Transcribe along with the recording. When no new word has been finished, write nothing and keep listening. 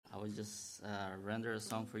will just render a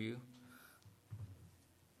song for you.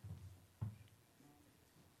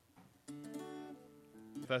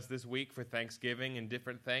 With us this week for Thanksgiving and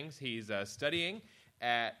different things. He's studying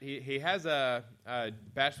at, he has a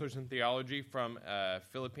bachelor's in theology from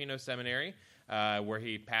Filipino Seminary, where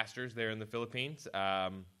he pastors there in the Philippines.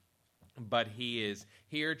 But he is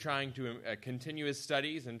here trying to continue his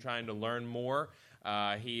studies and trying to learn more.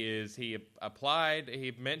 He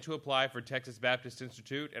meant to apply for Texas Baptist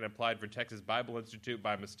Institute and applied for Texas Bible Institute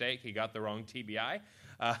by mistake. He got the wrong TBI.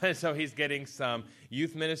 So he's getting some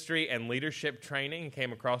youth ministry and leadership training. He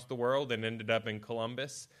came across the world and ended up in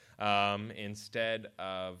Columbus instead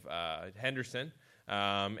of Henderson.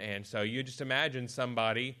 And so you just imagine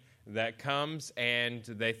somebody that comes and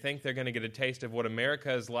they think they're going to get a taste of what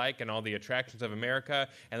America is like and all the attractions of America,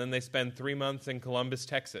 and then they spend 3 months in Columbus,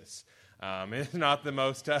 Texas. It's not the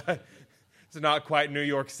most, it's not quite New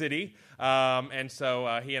York City. And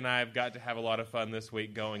so he and I have got to have a lot of fun this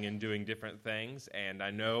week going and doing different things. And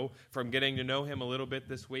I know from getting to know him a little bit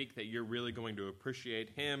this week that you're really going to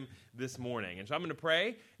appreciate him this morning. And so I'm going to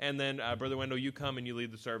pray, and then Brother Wendell, you come and you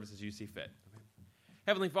lead the service as you see fit.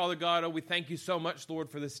 Heavenly Father God, we thank you so much, Lord,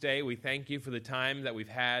 for this day. We thank you for the time that we've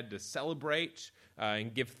had to celebrate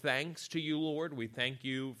and give thanks to you, Lord. We thank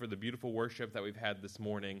you for the beautiful worship that we've had this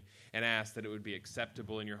morning and ask that it would be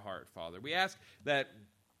acceptable in your heart, Father. We ask that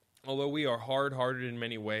although we are hard-hearted in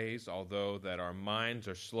many ways, although that our minds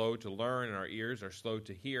are slow to learn and our ears are slow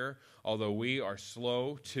to hear, although we are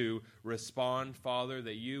slow to respond, Father,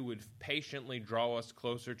 that you would patiently draw us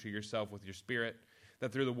closer to yourself with your Spirit,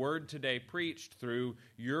 that through the word today preached, through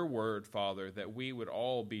your word, Father, that we would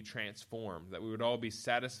all be transformed, that we would all be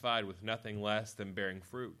satisfied with nothing less than bearing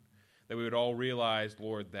fruit, that we would all realize,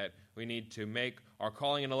 Lord, that we need to make our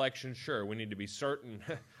calling and election sure. We need to be certain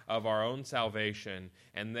of our own salvation,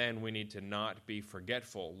 and then we need to not be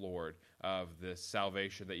forgetful, Lord, of this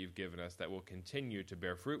salvation that you've given us, that will continue to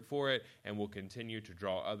bear fruit for it and will continue to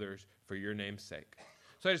draw others for your name's sake.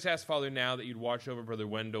 So I just ask, Father, now that you'd watch over Brother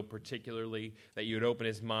Wendell particularly, that you would open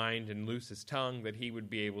his mind and loose his tongue, that he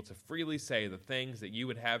would be able to freely say the things that you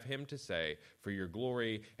would have him to say for your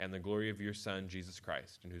glory and the glory of your Son, Jesus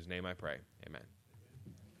Christ, in whose name I pray. Amen.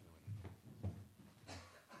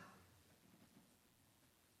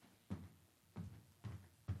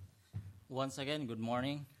 Once again, good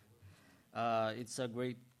morning. It's a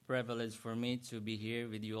great privilege for me to be here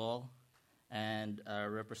with you all and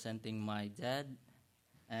representing my dad.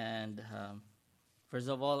 And first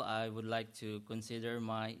of all, I would like to consider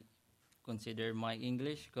my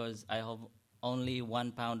English, because I have only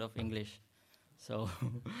 1 pound of English. So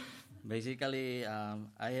basically,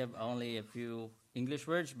 I have only a few English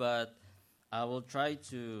words, but I will try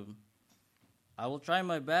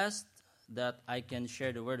my best that I can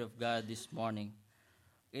share the word of God this morning.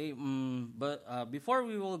 Okay, but before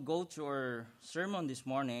we will go to our sermon this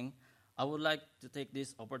morning, I would like to take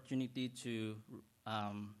this opportunity to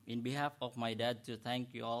in behalf of my dad, to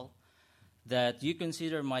thank you all that you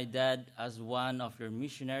consider my dad as one of your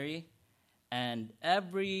missionary, and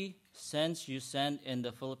every cent you send in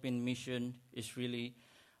the Philippine mission is really,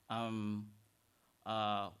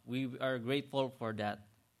 we are grateful for that.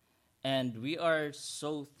 And we are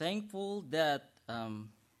so thankful that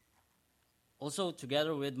also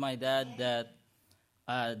together with my dad that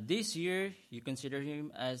this year you consider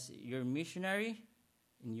him as your missionary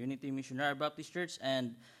in Unity Missionary Baptist Church,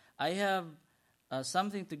 and I have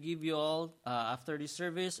something to give you all after this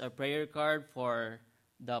service, a prayer card for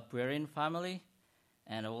the Puerin family,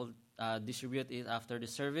 and I will distribute it after the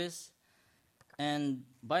service. And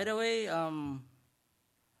by the way,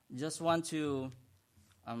 just want to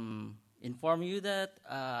inform you that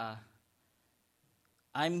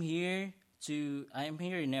I'm here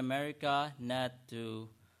in America not to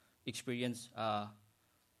experience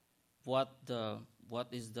what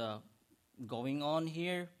is the going on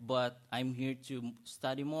here, but I'm here to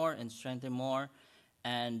study more and strengthen more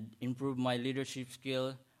and improve my leadership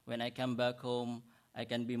skill. When I come back home, I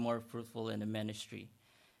can be more fruitful in the ministry.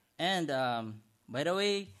 And by the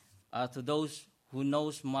way, to those who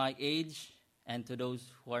knows my age and to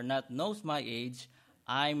those who are not knows my age,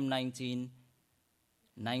 I'm 19,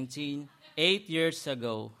 8 years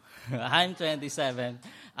ago. I'm 27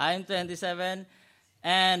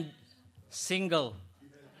 and single.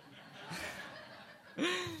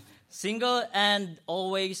 Single and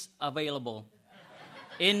always available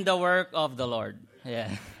in the work of the Lord. Yeah.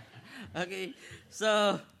 Okay,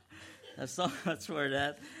 so that's so much for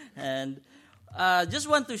that. And just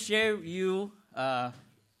want to share you, I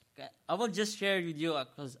will just share with you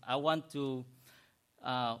because I want to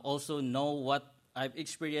also know I've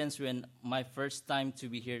experienced when my first time to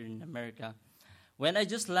be here in America. When I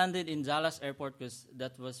just landed in Dallas Airport, because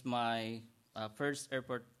that was my first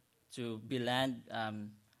airport to be land.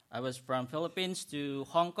 I was from Philippines to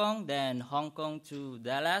Hong Kong, then Hong Kong to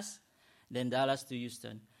Dallas, then Dallas to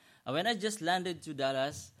Houston. And when I just landed to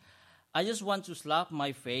Dallas, I just want to slap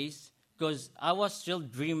my face because I was still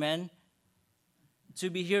dreaming to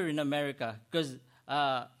be here in America. Because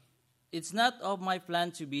it's not of my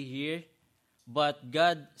plan to be here, but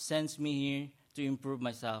God sends me here to improve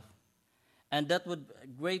myself. And that would be a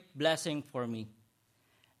great blessing for me.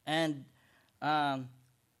 And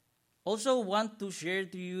also want to share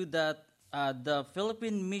to you that the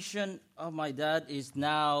Philippine mission of my dad is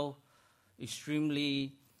now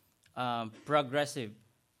extremely progressive.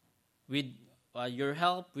 With your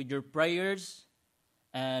help, with your prayers,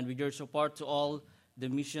 and with your support to all the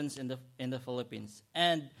missions in the Philippines.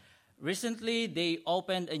 And recently, they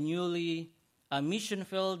opened a newly mission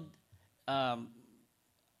field 5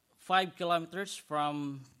 kilometers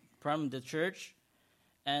from the church,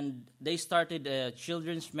 and they started a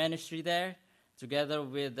children's ministry there together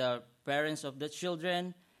with the parents of the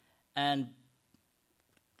children. And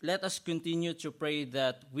let us continue to pray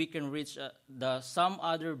that we can reach some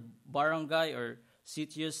other barangay or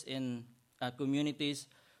cities in communities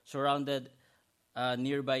surrounded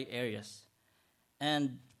nearby areas.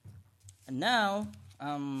 And now,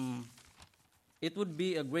 it would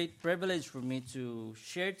be a great privilege for me to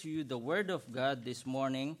share to you the Word of God this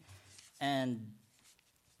morning. And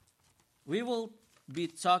we will be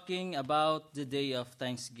talking about the day of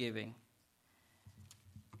Thanksgiving.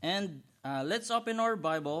 And let's open our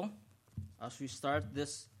Bible as we start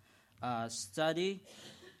this study.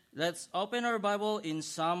 Let's open our Bible in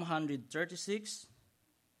Psalm 136.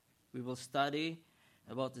 We will study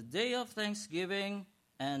about the day of Thanksgiving.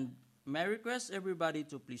 And may I request everybody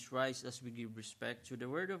to please rise as we give respect to the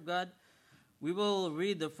Word of God. We will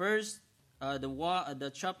read the verse 1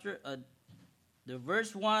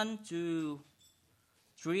 to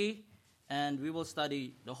 3, and we will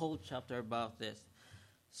study the whole chapter about this.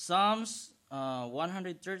 Psalms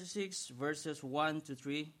 136, verses 1 to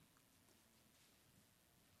 3.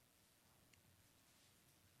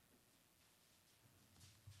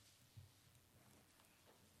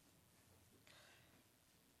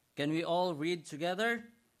 Can we all read together?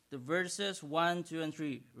 The verses 1, 2, and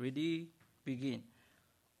 3. Ready? Begin.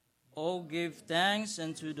 Oh, give thanks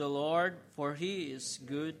unto the Lord, for he is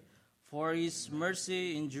good, for his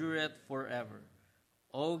mercy endureth forever.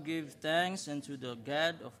 Oh, give thanks unto the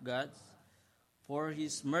God of gods, for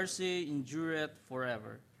his mercy endureth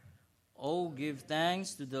forever. Oh, give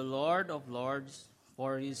thanks to the Lord of lords,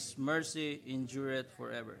 for his mercy endureth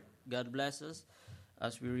forever. God bless us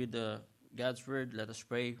as we read God's word. Let us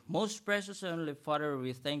pray. Most precious and Heavenly Father,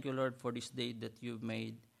 we thank you, Lord, for this day that you've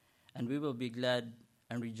made, and we will be glad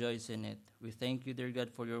and rejoice in it. We thank you, dear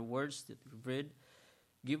God, for your words that we've read.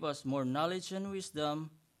 Give us more knowledge and wisdom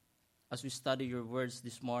as we study your words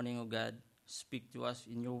this morning, O God. Speak to us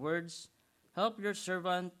in your words. Help your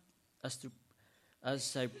servant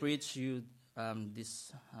as I preach you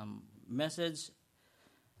this message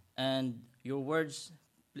and your words.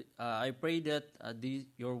 I pray that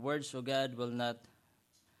your words, O God, will not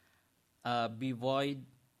be void,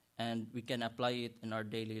 and we can apply it in our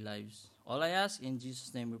daily lives. All I ask, in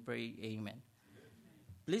Jesus' name we pray, amen.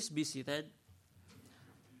 Please be seated.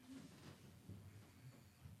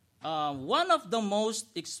 One of the most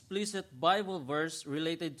explicit Bible verse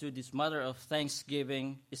related to this matter of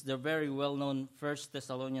Thanksgiving is the very well-known 1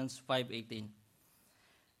 Thessalonians 5:18.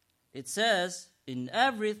 It says, "In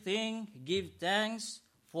everything give thanks,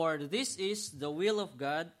 for this is the will of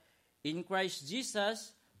God in Christ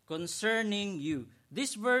Jesus concerning you."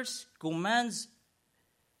 This verse commands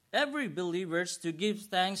every believer to give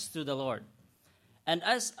thanks to the Lord. And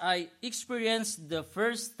as I experienced the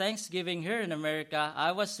first Thanksgiving here in America,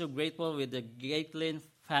 I was so grateful with the Gatelin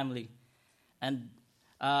family. And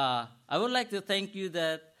I would like to thank you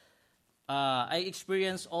that I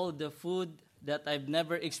experienced all the food that I've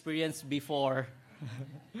never experienced before.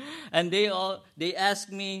 And they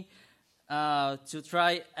asked me to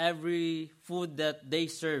try every food that they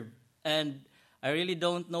serve. And I really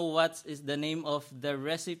don't know what is the name of the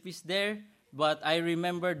recipes there, but I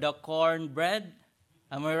remember the cornbread.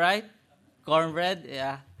 Am I right? Cornbread,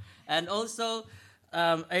 yeah. And also,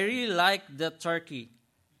 I really like the turkey,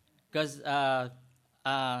 because as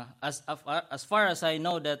far as I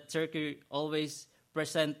know, that turkey always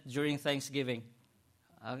present during Thanksgiving.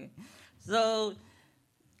 Okay, so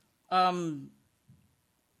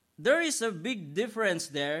there is a big difference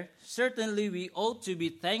there. Certainly, we ought to be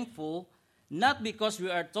thankful, not because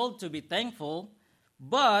we are told to be thankful,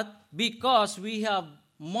 but because we have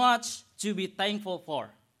much to be thankful for.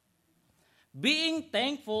 Being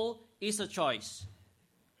thankful is a choice.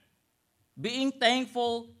 Being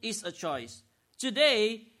thankful is a choice.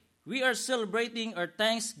 Today, we are celebrating our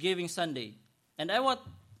Thanksgiving Sunday. And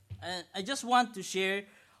I just want to share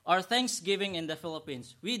our Thanksgiving in the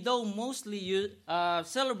Philippines. We do mostly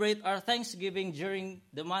celebrate our Thanksgiving during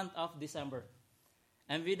the month of December.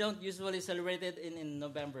 And we don't usually celebrate it in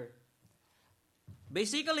November.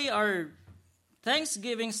 Basically, our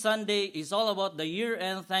Thanksgiving Sunday is all about the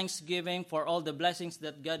year-end Thanksgiving for all the blessings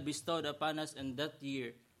that God bestowed upon us in that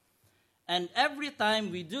year. And every time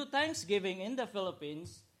we do Thanksgiving in the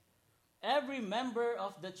Philippines, every member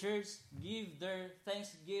of the church give their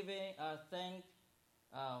Thanksgiving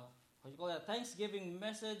Thanksgiving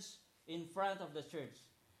message in front of the church.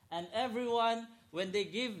 And everyone, when they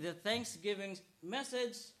give the Thanksgiving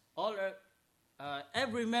message,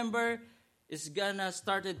 every member is gonna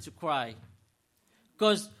started to cry,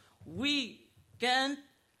 because we can't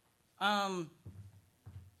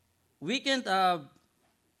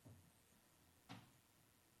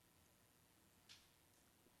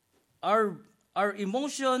our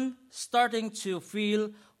emotion starting to feel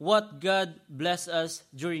what God blessed us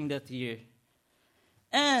during that year.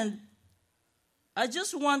 And I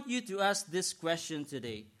just want you to ask this question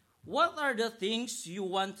today. What are the things you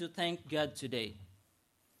want to thank God today?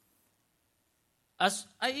 As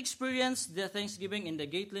I experienced the Thanksgiving in the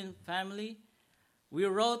Gatelin family, we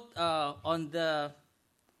wrote on the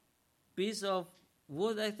piece of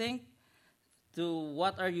wood, I think, to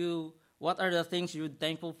what are the things you're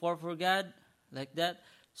thankful for God, like that.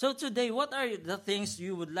 So today, what are the things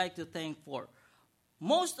you would like to thank for?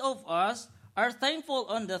 Most of us are thankful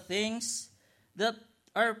on the things that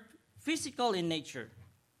are physical in nature.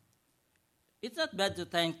 It's not bad to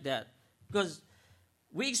thank that, because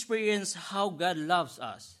we experience how God loves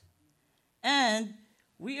us. And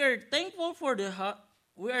we are thankful for our health,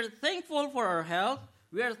 we are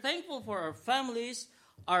thankful for our families,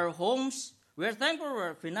 our homes, we are thankful for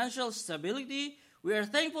our financial stability, we are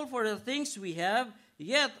thankful for the things we have,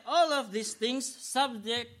 yet all of these things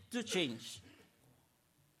subject to change.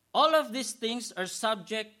 All of these things are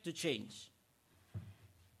subject to change.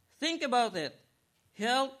 Think about it.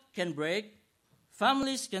 Health can break,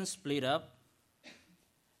 families can split up,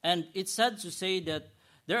 and it's sad to say that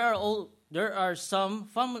there are some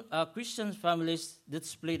Christian families that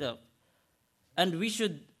split up, and we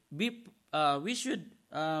should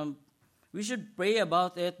pray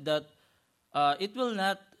about it, that it will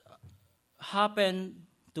not happen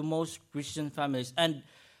to most Christian families, and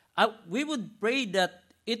we would pray that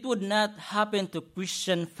it would not happen to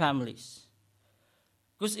Christian families,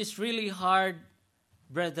 because it's really hard,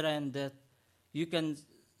 brethren, that you can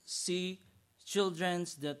see children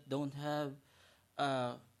that don't have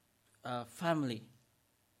a family.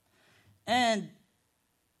 And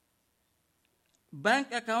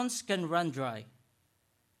bank accounts can run dry.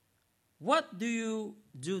 What do you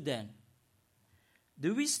do then?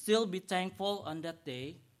 Do we still be thankful on that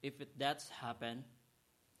day if that's happened?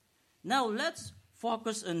 Now let's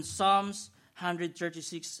focus on Psalms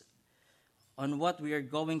 136, on what we are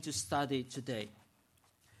going to study today.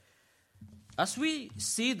 As we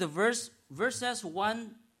see the verses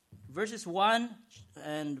 1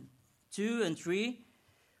 and 2 and 3,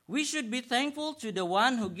 we should be thankful to the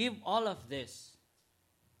one who gave all of this.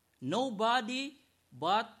 Nobody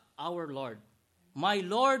but our Lord. My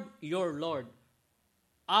Lord, your Lord.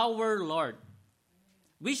 Our Lord.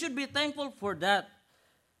 We should be thankful for that.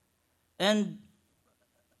 And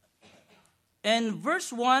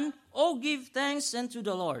verse 1, oh, give thanks unto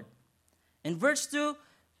the Lord. In verse 2,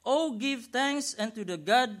 oh, give thanks unto the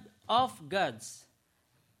God of gods.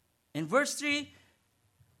 In verse 3,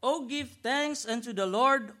 oh, give thanks unto the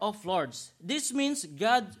Lord of lords. This means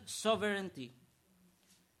God's sovereignty.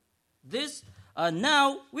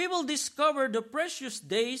 Now, we will discover the precious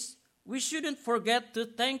days we shouldn't forget to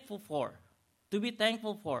be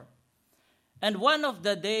thankful for. And one of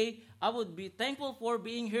the day I would be thankful for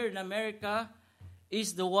being here in America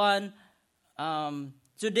is the one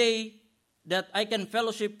today that I can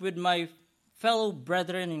fellowship with my fellow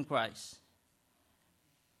brethren in Christ.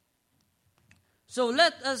 So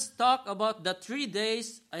let us talk about the 3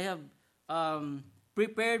 days I have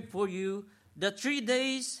prepared for you. The 3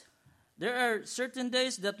 days, there are certain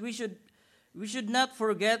days that we should not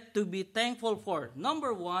forget to be thankful for.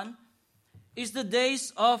 Number 1 is the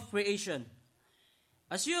days of creation.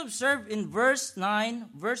 As you observe in verses 9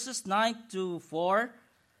 to 4,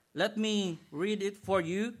 let me read it for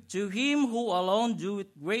you. To him who alone doeth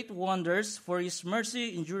great wonders, for his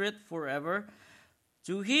mercy endureth forever.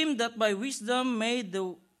 To him that by wisdom made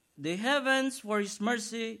the heavens, for his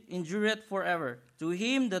mercy endureth forever. To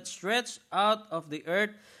him that stretched out of the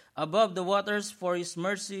earth above the waters, for his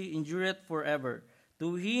mercy endureth forever.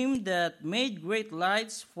 To him that made great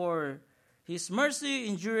lights, for his mercy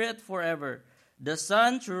endureth forever. The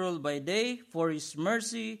sun to rule by day, for his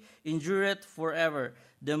mercy endureth forever.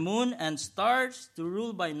 The moon and stars to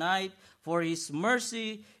rule by night, for his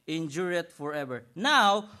mercy endureth forever.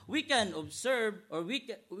 Now, we can observe, or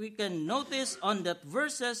we can notice on that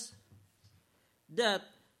verses that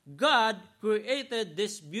God created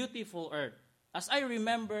this beautiful earth. As I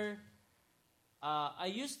remember,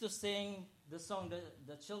 I used to sing the song,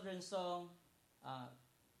 the children's song,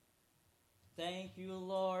 thank you,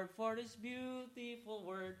 Lord, for this beautiful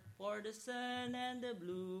word, for the sun and the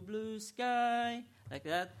blue, blue sky. Like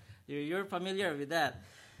that. You're familiar with that.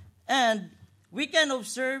 And we can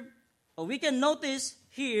observe, or we can notice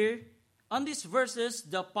here on these verses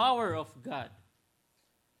the power of God.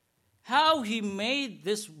 How he made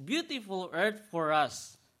this beautiful earth for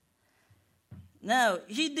us. Now,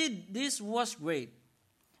 he did this was great.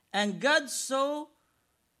 And God saw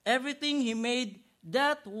everything he made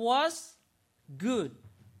that was good.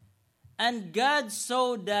 And God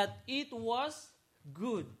saw that it was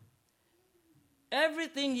good.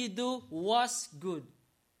 Everything he do was good.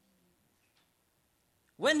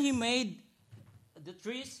 When he made the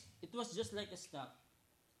trees, it was just like a snap.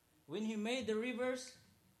 When he made the rivers,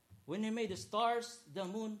 when he made the stars, the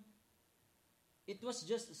moon, it was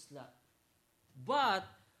just a snap. But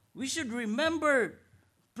we should remember,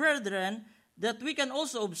 brethren, that we can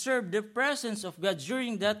also observe the presence of God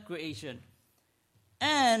during that creation.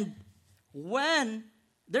 And when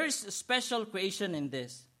there is a special creation in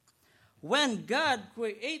this, when God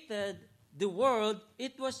created the world,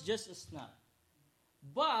 it was just a snap.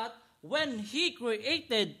 But when he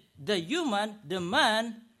created the human, the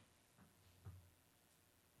man,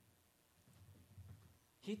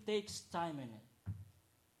 he takes time in it.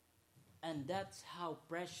 And that's how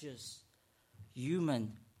precious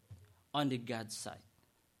human on the God's side.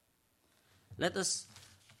 Let us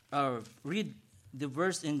read the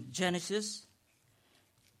verse in Genesis.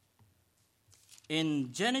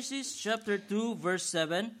 In Genesis chapter 2, verse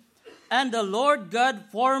 7, and the Lord God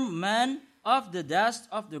formed man of the dust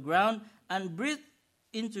of the ground and breathed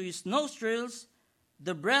into his nostrils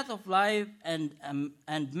the breath of life, and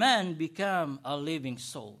man became a living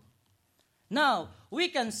soul. Now, we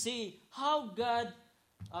can see how God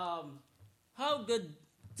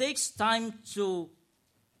takes time to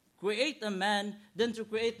create a man than to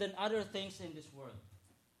create then other things in this world.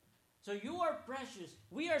 So you are precious.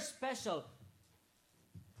 We are special.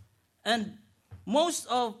 And most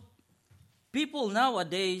of people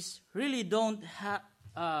nowadays really don't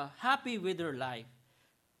happy with their life.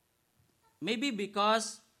 Maybe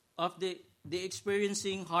because of the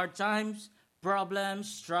experiencing hard times,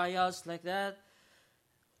 problems, trials like that,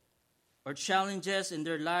 or challenges in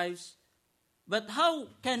their lives. But how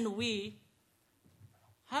can we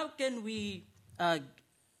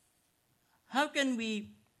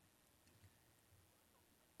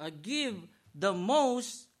give the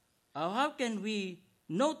most? How can we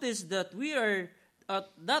notice that we are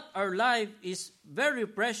that our life is very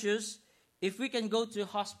precious if we can go to a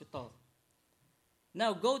hospital?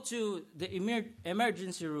 Now go to the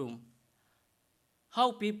emergency room.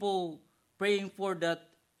 How people praying for that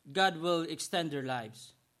God will extend their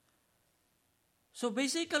lives. So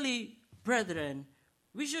basically, brethren,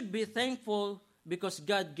 we should be thankful because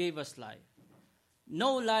God gave us life.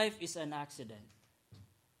 No life is an accident.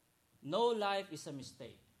 No life is a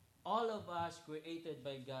mistake. All of us created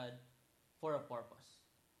by God for a purpose.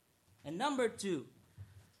 And number 2,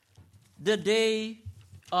 the day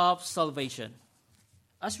of salvation.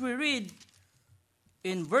 As we read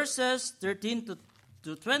in verses 13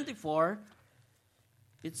 to 24,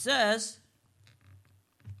 it says,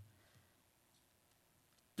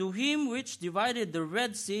 to him which divided the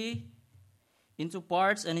Red Sea into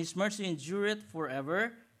parts, and his mercy endureth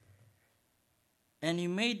forever, and he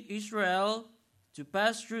made Israel to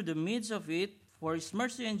pass through the midst of it, for his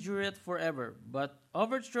mercy endureth forever, but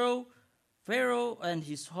overthrow Pharaoh and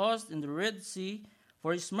his host in the Red Sea,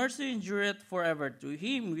 for his mercy endureth forever. To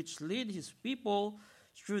him which led his people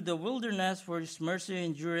through the wilderness, for his mercy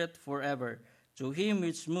endureth forever. To him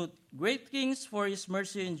which smote great kings, for his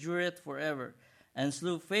mercy endureth forever, and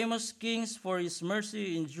slew famous kings, for his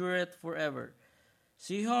mercy endureth forever.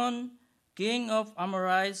 Sihon, king of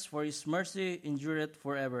Amorites, for his mercy endureth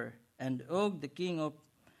forever, and Og, the king of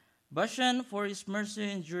Bashan, for his mercy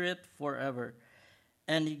endureth forever.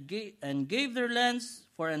 and gave their lands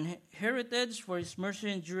for an heritage, for his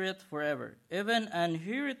mercy endureth forever. Even an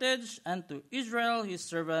heritage unto Israel his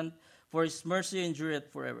servant, for his mercy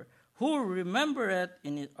endureth forever. Who remembereth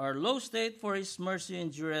in our low state, for his mercy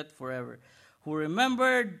endureth forever. Who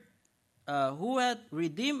remembered, who hath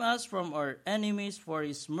redeemed us from our enemies, for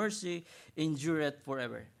his mercy endureth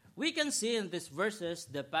forever. We can see in these verses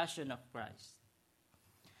the passion of Christ.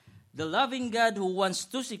 The loving God who wants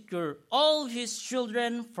to secure all his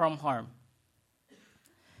children from harm.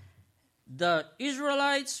 The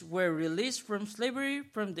Israelites were released from slavery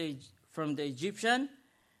from the Egyptian,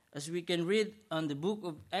 as we can read on the book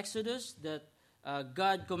of Exodus, that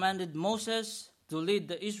God commanded Moses to lead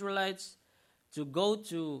the Israelites to go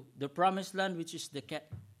to the promised land, which is the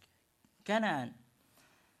Canaan.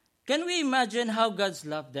 Can we imagine how God's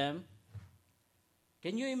loved them?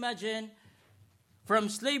 Can you imagine from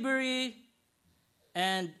slavery,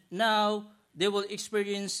 and now they will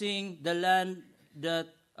experiencing the land that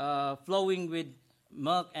flowing with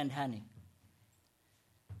milk and honey?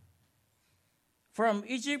 From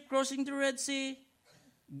Egypt crossing the Red Sea,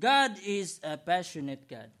 God is a passionate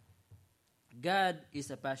God. God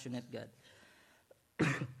is a passionate God.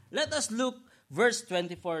 Let us look verse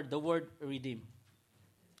 24, the word redeem.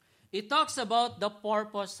 It talks about the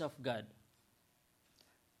purpose of God.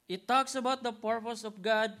 It talks about the purpose of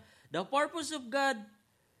God. The purpose of God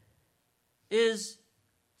is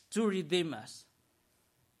to redeem us.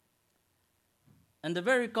 And the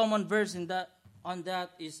very common verse on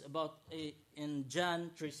that is about in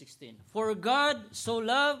John 3:16. For God so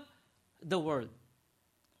loved the world,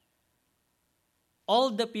 all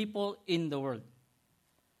the people in the world.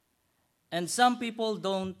 And some people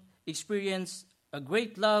don't experience a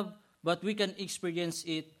great love, but we can experience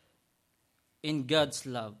it in God's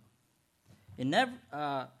love.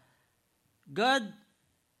 For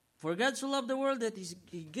God so loved the world that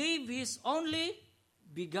He gave His only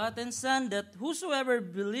begotten Son, that whosoever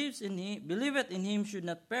believeth in Him should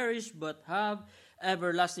not perish, but have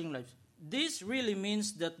everlasting life. This really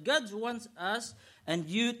means that God wants us and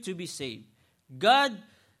you to be saved. God's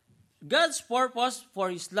purpose for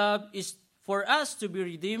His love is for us to be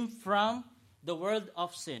redeemed from the world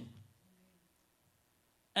of sin.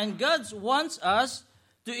 And God wants us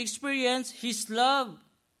to experience His love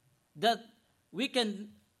that we can't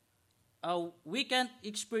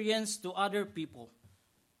experience to other people.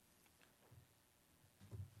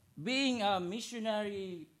 Being a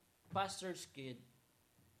missionary pastor's kid,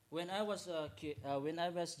 when I was a kid, when I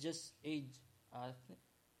was just age,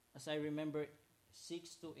 as I remember,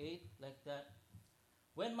 6 to 8, like that.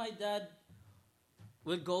 When my dad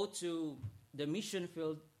will go to the mission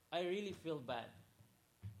field, I really feel bad.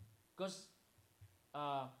 Because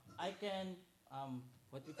I can,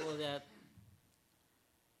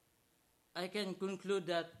 I can conclude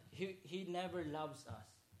that he never loves us.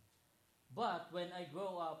 But when I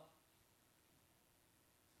grow up,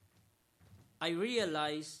 I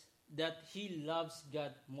realize that He loves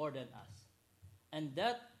God more than us. And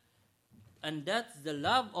that's the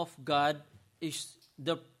love of God is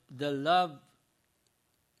the love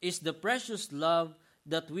is the precious love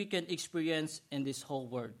that we can experience in this whole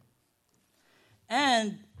world.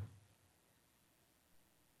 And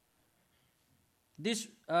this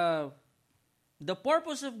the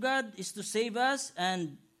purpose of God is to save us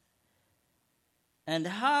and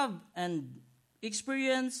have and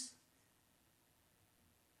experience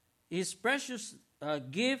His precious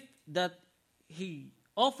gift that He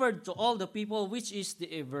offered to all the people, which is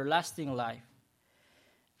the everlasting life.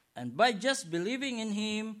 And by just believing in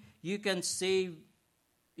Him, you can save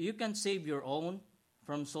your own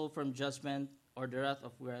soul from judgment or the wrath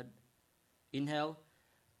of God in hell.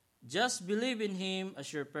 Just believe in Him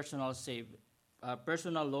as your personal Savior,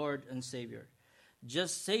 personal Lord and Savior.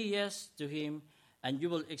 Just say yes to Him, and you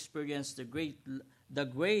will experience the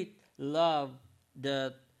great love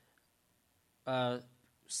that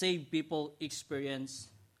saved people experience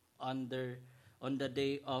on the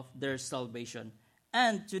day of their salvation.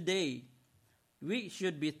 And today, we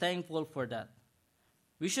should be thankful for that.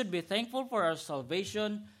 We should be thankful for our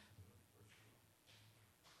salvation.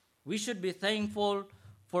 We should be thankful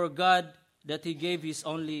for God that He gave His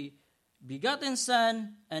only begotten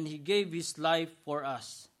Son and He gave His life for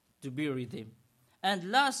us to be redeemed.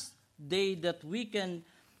 And last day that we can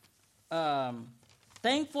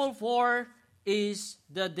thankful for is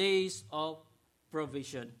the days of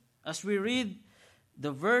provision. As we read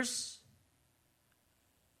the verse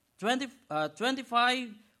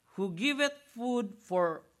 25, who giveth food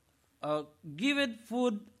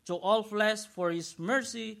to all flesh, for His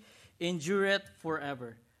mercy endureth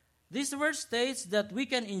forever. This verse states that we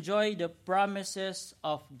can enjoy the promises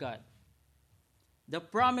of God. The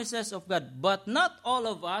promises of God. But not all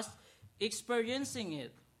of us experiencing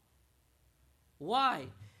it. Why?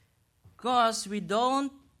 Because we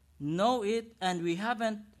don't know it and we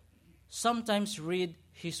haven't sometimes read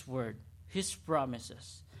His Word, His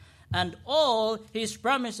promises. And all His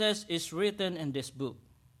promises is written in this book.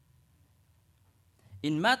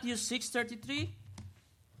 In Matthew 6:33,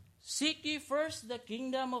 seek ye first the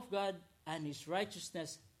kingdom of God and His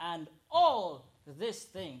righteousness, and all these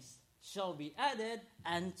things shall be added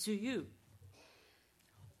unto you.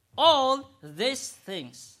 All these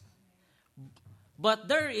things. But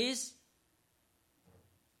there is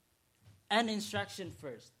an instruction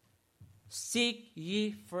first. Seek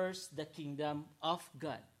ye first the kingdom of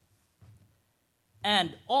God.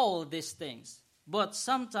 And all these things. But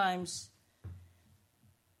sometimes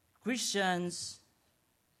Christians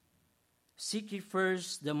seek ye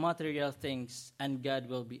first the material things, and God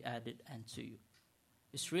will be added unto you.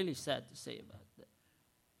 It's really sad to say about that.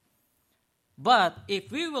 But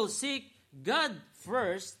if we will seek God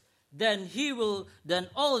first, then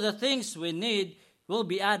all the things we need will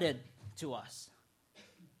be added to us.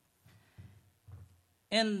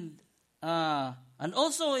 And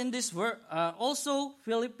also in this verse, also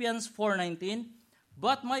Philippians 4:19,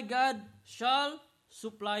 but my God shall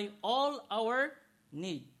supply all our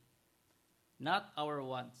need, not our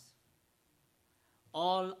wants.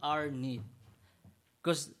 All our need.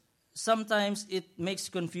 Because sometimes it makes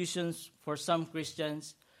confusions for some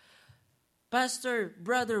Christians. Pastor,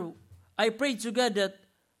 brother, I prayed to God that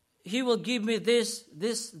He will give me this.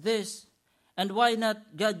 And why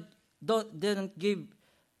not God didn't give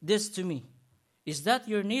this to me? Is that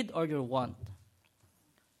your need or your want?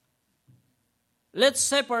 Let's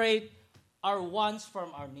separate our wants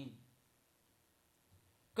from our need.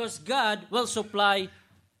 Because God will supply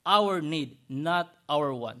our need, not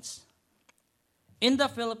our wants. In the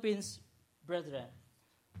Philippines, brethren,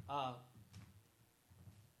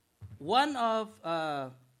 one of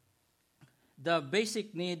the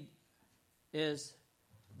basic need is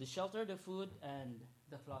the shelter, the food, and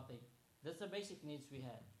the clothing. That's the basic needs we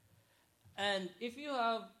have. And if you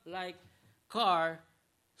have like car,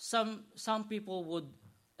 some people would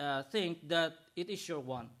think that it is your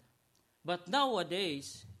want. But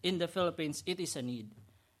nowadays, in the Philippines, it is a need.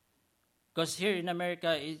 Because here in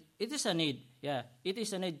America, it is a need. Yeah, it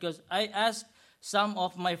is a need. Because I asked some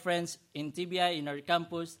of my friends in TBI, in our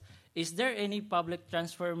campus, is there any public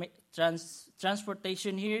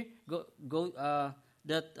transportation here going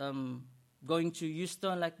to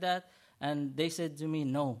Houston like that? And they said to me,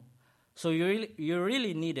 no. So you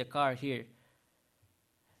really need a car here.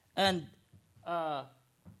 And our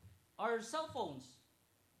cell phones,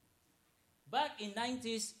 back in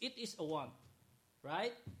 90s, it is a want,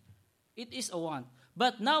 right? It is a want.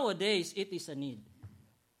 But nowadays, it is a need.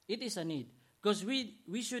 It is a need. Because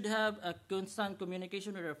we should have a constant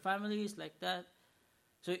communication with our families like that.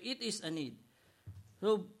 So it is a need.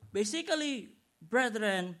 So basically,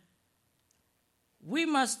 brethren, we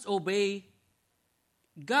must obey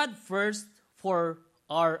God first for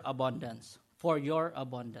our abundance, for your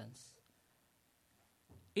abundance.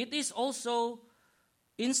 It is also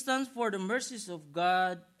instant for the mercies of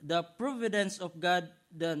God, the providence of God,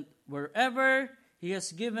 that wherever He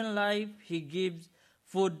has given life, He gives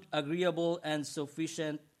food agreeable and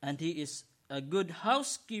sufficient, and He is a good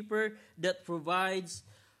housekeeper that provides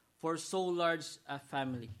for so large a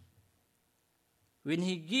family.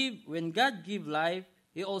 When God give life,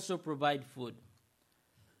 He also provide food.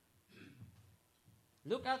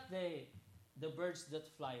 Look at the birds that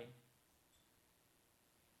fly.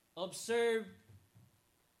 Observe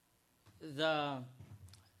the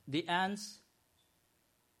ants,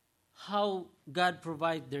 how God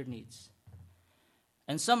provide their needs.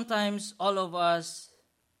 And sometimes all of us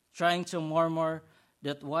trying to murmur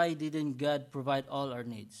that why didn't God provide all our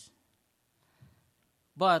needs?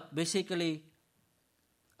 But basically,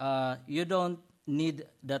 you don't need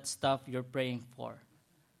that stuff you're praying for.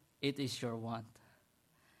 It is your want.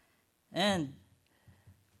 And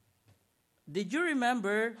did you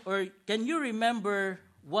remember, or can you remember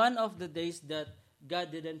one of the days that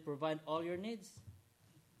God didn't provide all your needs?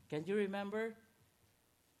 Can you remember?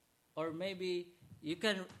 Or maybe you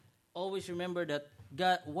can always remember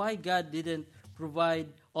that why God didn't provide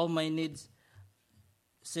all my needs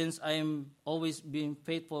since I am always being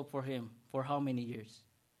faithful for Him for how many years?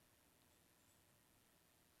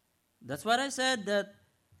 That's what I said, that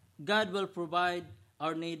God will provide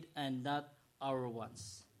our need and not our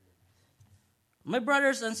wants. My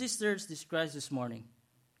brothers and sisters, this Christ this morning.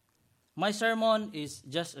 My sermon is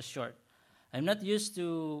just a short. I'm not used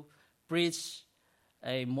to preach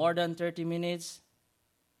more than 30 minutes.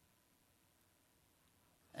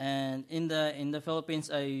 And in the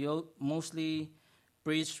Philippines, I mostly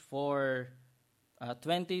preach for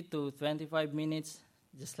 20 to 25 minutes,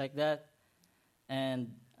 just like that.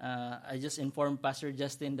 And I just informed Pastor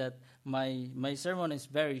Justin that my sermon is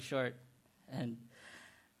very short. And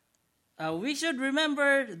we should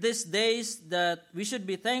remember these days that we should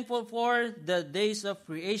be thankful for, the days of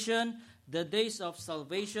creation, the days of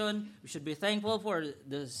salvation. We should be thankful for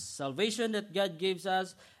the salvation that God gives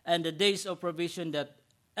us, and the days of provision that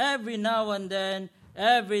every now and then,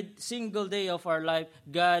 every single day of our life,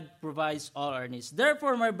 God provides all our needs.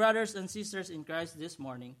 Therefore, my brothers and sisters in Christ this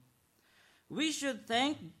morning, we should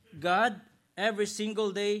thank God every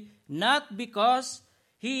single day, not because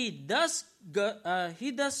He does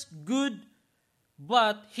good,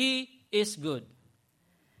 but He is good.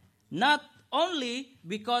 Not only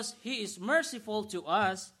because He is merciful to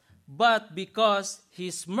us, but because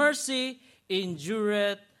His mercy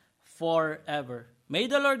endureth forever. May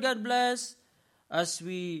the Lord God bless. As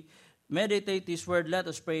we meditate this word, let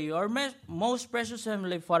us pray. Our most precious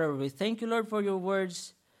Heavenly Father, we thank you, Lord, for your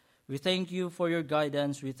words. We thank you for your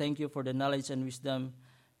guidance. We thank you for the knowledge and wisdom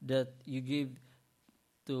that you give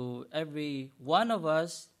to every one of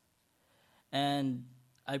us. And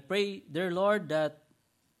I pray, dear Lord, that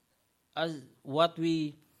as what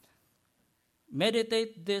we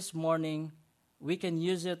meditate this morning, we can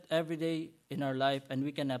use it every day in our life, and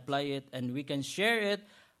we can apply it, and we can share it,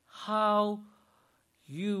 how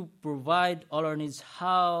you provide all our needs,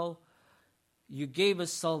 how you gave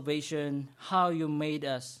us salvation, how you made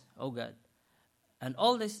us, oh God. And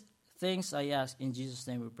all these things I ask in Jesus'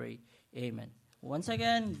 name we pray. Amen. Once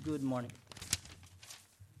again, good morning.